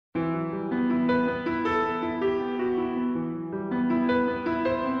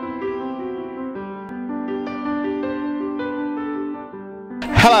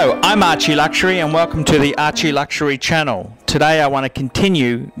Hello, I'm Archie Luxury and welcome to the Archie Luxury channel. Today I want to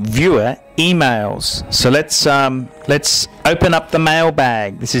continue viewer emails. So let's open up the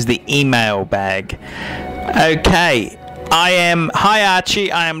mailbag. This is the email bag. Okay. Hi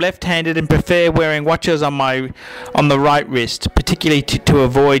Archie, I am left-handed and prefer wearing watches on the right wrist, particularly to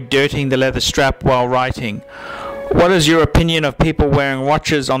avoid dirtying the leather strap while writing. What is your opinion of people wearing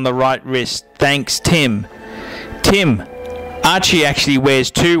watches on the right wrist? Thanks, Tim. Tim, Archie actually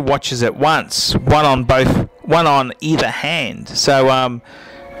wears two watches at once, one on either hand. So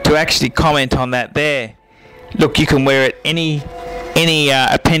to actually comment on that there, look, you can wear it any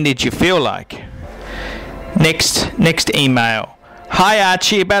appendage you feel like. Next email. Hi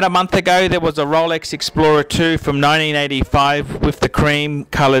Archie, about a month ago there was a Rolex Explorer 2 from 1985 with the cream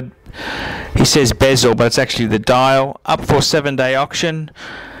coloured, he says bezel, but it's actually the dial, up for 7-day auction.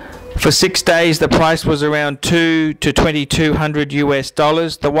 For 6 days the price was around $2,000 to $2,200 US.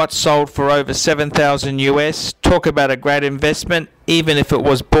 The watch sold for over $7,000 US. Talk about a great investment, even if it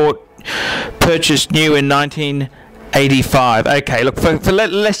was purchased new in 1985. Okay, look,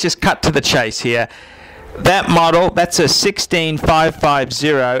 let's just cut to the chase here. That model, that's a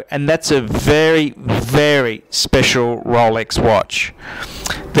 16550, and that's a very, very special Rolex watch.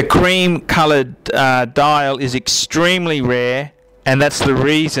 The cream coloured dial is extremely rare, and that's the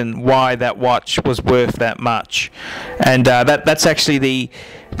reason why that watch was worth that much. And that's actually the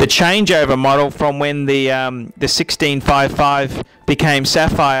changeover model from when the 16555 became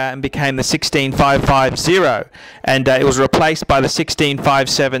sapphire and became the 16550, and it was replaced by the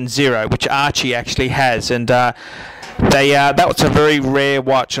 16570, which Archie actually has. And that was a very rare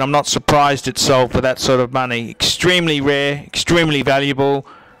watch, and I'm not surprised it sold for that sort of money. Extremely rare, extremely valuable.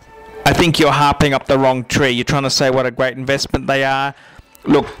 I think you're harping up the wrong tree. You're trying to say what a great investment they are.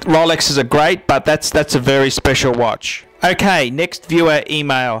 Look, Rolexes are great, but that's a very special watch. Okay, next viewer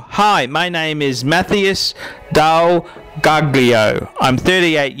email. Hi, my name is Matthias Dal Gaglio. I'm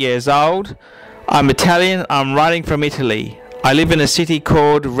 38 years old. I'm Italian. I'm writing from Italy. I live in a city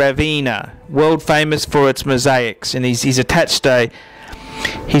called Ravenna, world famous for its mosaics, and he's attached a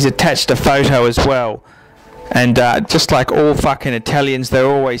photo as well. And just like all fucking Italians, they're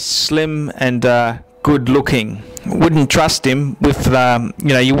always slim and good looking. Wouldn't trust him with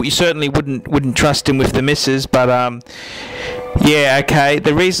you certainly wouldn't trust him with the missus, but yeah, okay.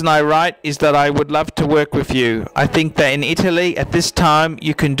 The reason I write is that I would love to work with you. I think that in Italy at this time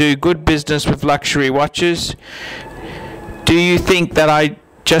you can do good business with luxury watches. Do you think that I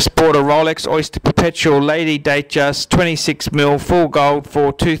just bought a Rolex Oyster Perpetual Lady Datejust 26mm full gold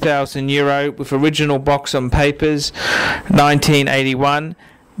for €2,000 with original box on papers 1981.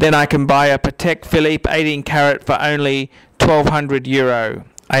 Then I can buy a Patek Philippe 18 carat for only €1,200.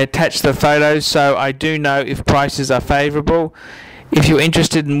 I attach the photos so I do know if prices are favourable. If you're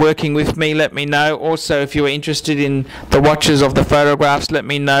interested in working with me, let me know. Also, if you're interested in the watches of the photographs, let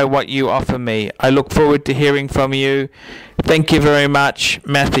me know what you offer me. I look forward to hearing from you. Thank you very much,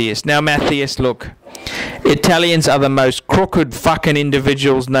 Matthias. Now, Matthias, look, Italians are the most crooked fucking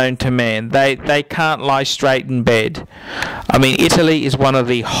individuals known to man. They can't lie straight in bed. I mean, Italy is one of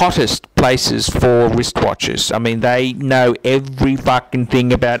the hottest places for wristwatches. I mean, they know every fucking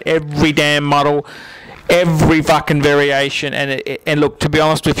thing about every damn model, every fucking variation, and look, to be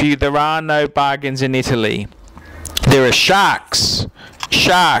honest with you, there are no bargains in Italy. There are sharks.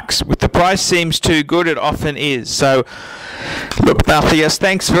 If the price seems too good, it often is. So, look, Matthias,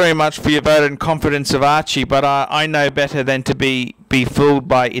 thanks very much for your vote and confidence of Archie, but I know better than to be fooled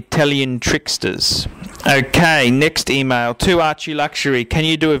by Italian tricksters. Okay, next email. To Archie Luxury, can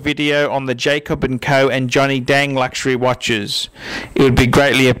you do a video on the Jacob & Co. and Johnny Dang luxury watches? It would be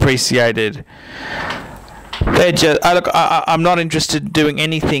greatly appreciated. Look, I'm not interested in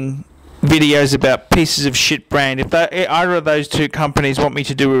doing videos about pieces of shit brand. If either of those two companies want me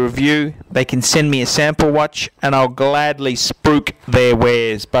to do a review, they can send me a sample watch and I'll gladly spruik their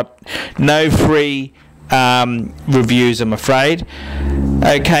wares, but no free reviews, I'm afraid.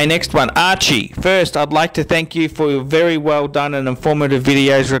 Okay, next one. Archie, first I'd like to thank you for your very well done and informative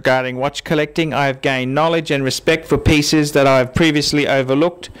videos regarding watch collecting. I have gained knowledge and respect for pieces that I have previously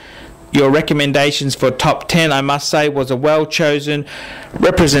overlooked. Your recommendations for top 10, I must say, was a well-chosen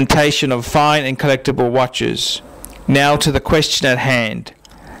representation of fine and collectible watches. Now to the question at hand.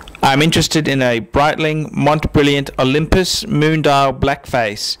 I'm interested in a Breitling Montbrilliant Olympus Moondial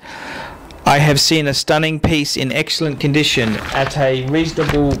Blackface. I have seen a stunning piece in excellent condition at a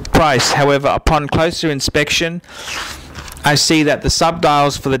reasonable price. However, upon closer inspection, I see that the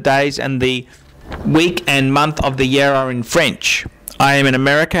subdials for the days and the week and month of the year are in French. I am in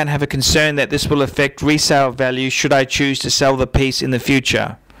America and have a concern that this will affect resale value should I choose to sell the piece in the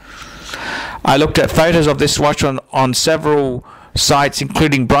future. I looked at photos of this watch on several sites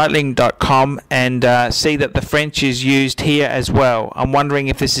including Breitling.com and see that the French is used here as well. I'm wondering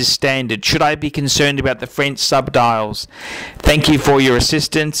if this is standard. Should I be concerned about the French subdials? Thank you for your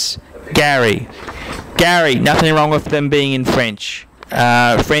assistance, Gary. Gary, nothing wrong with them being in French.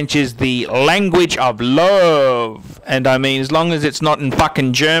 French is the language of love, and I mean, as long as it's not in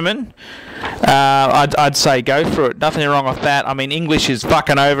fucking German, I'd say go for it. Nothing wrong with that. I mean, English is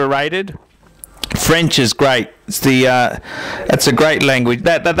fucking overrated. French is great. It's a great language.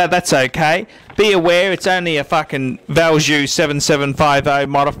 That's okay. Be aware, it's only a fucking Valjoux 7750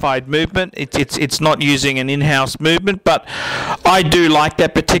 modified movement. It's not using an in-house movement, but I do like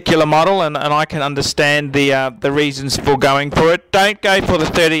that particular model, and I can understand the reasons for going for it. Don't go for the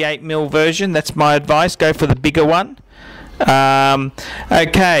 38mm version. That's my advice. Go for the bigger one.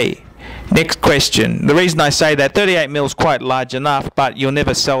 Okay. Next question. The reason I say that, 38mm is quite large enough, but you'll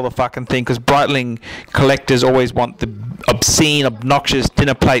never sell the fucking thing because Breitling collectors always want the obscene, obnoxious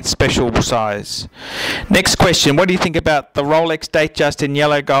dinner plate special size. Next question. What do you think about the Rolex Datejust in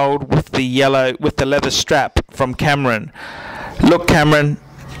yellow gold with the leather strap from Cameron? Look, Cameron,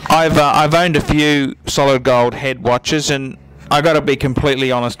 I've owned a few solid gold head watches, and I got to be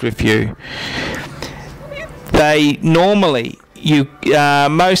completely honest with you. They normally,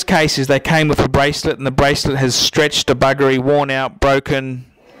 most cases they came with a bracelet, and the bracelet has stretched a buggery, worn out, broken.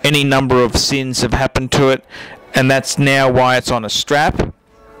 Any number of sins have happened to it, and that's now why it's on a strap.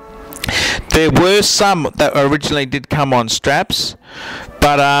 There were some that originally did come on straps,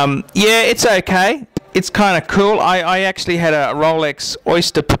 but yeah, it's okay. It's kind of cool. I actually had a Rolex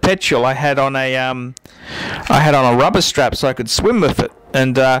Oyster Perpetual. I had on a rubber strap so I could swim with it,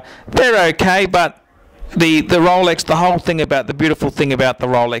 and they're okay, but the Rolex, the whole thing about the beautiful thing about the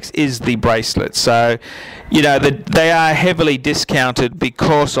Rolex is the bracelet. So, you know, they are heavily discounted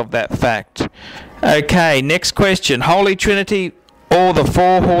because of that fact. Okay, next question. Holy Trinity or the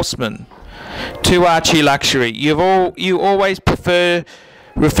Four Horsemen to Archie Luxury? You always refer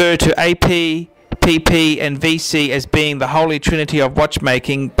to AP, PP and VC as being the holy trinity of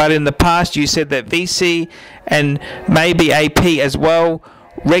watchmaking, but in the past you said that VC and maybe AP as well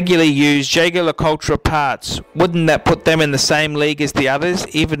regularly use Jaeger-LeCoultre parts. Wouldn't that put them in the same league as the others,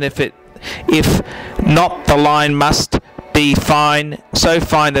 even if not, the line must be so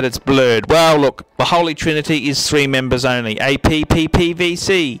fine that it's blurred? Well, look, the Holy Trinity is 3 members only. AP, PP,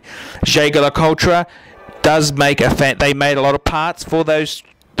 VC. Jaeger-LeCoultre does make they made a lot of parts for those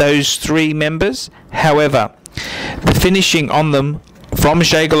 3 members. However, the finishing on them from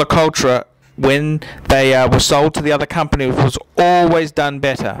Jaeger-LeCoultre when they were sold to the other company was always done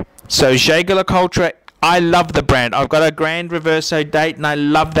better. So Jaeger-LeCoultre, I love the brand. I've got a Grand Reverso date and I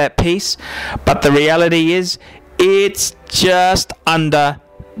love that piece, but the reality is it's just under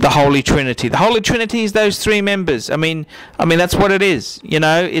the Holy Trinity. The Holy Trinity is those 3 members. I mean that's what it is. You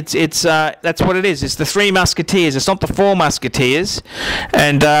know, it's that's what it is. It's the 3 Musketeers. It's not the 4 Musketeers.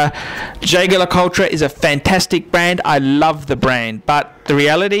 And Jaeger-LeCoultre is a fantastic brand. I love the brand, but the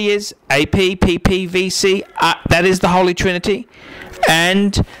reality is AP, PP, VC. That is the Holy Trinity,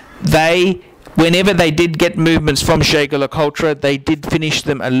 and whenever they did get movements from Jaeger-LeCoultre, they did finish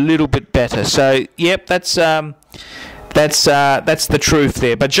them a little bit better. So, yep, that's the truth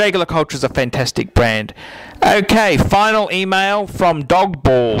there. But Jaeger-LeCoultre is a fantastic brand. Okay, final email from Dog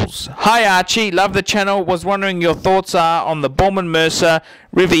Balls. Hi Archie, love the channel. Was wondering your thoughts are on the Baume & Mercier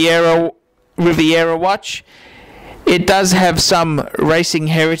Riviera watch. It does have some racing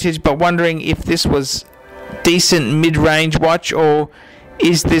heritage, but wondering if this was decent mid-range watch or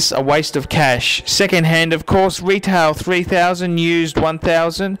is this a waste of cash? Second hand, of course, retail 3,000, used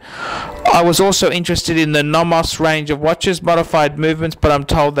 1,000. I was also interested in the Nomos range of watches, modified movements, but I'm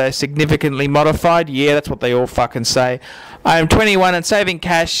told they're significantly modified. Yeah, that's what they all fucking say. I am 21 and saving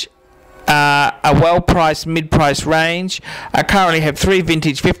cash, a well-priced mid-price range. I currently have 3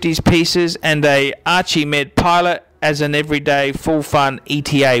 vintage 50s pieces and a Archimed Pilot as an everyday full fun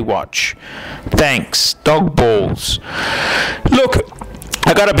ETA watch. Thanks, Dog Balls. Look,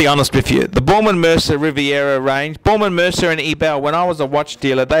 I gotta be honest with you, the Baume & Mercier Riviera range, Baume & Mercier and Ebel, when I was a watch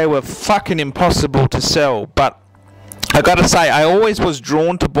dealer, they were fucking impossible to sell, but I gotta say, I always was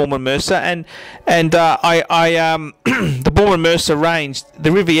drawn to Baume & Mercier, and the Baume & Mercier range,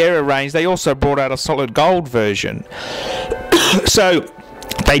 the Riviera range, they also brought out a solid gold version. So,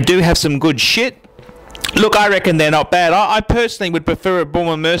 they do have some good shit. Look, I reckon they're not bad. I personally would prefer a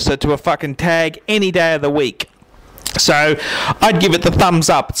Baume & Mercier to a fucking Tag any day of the week. So I'd give it the thumbs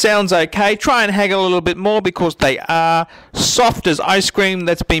up. It sounds okay. Try and haggle a little bit more because they are soft as ice cream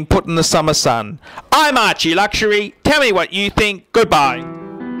that's been put in the summer sun. I'm Archie Luxury. Tell me what you think. Goodbye.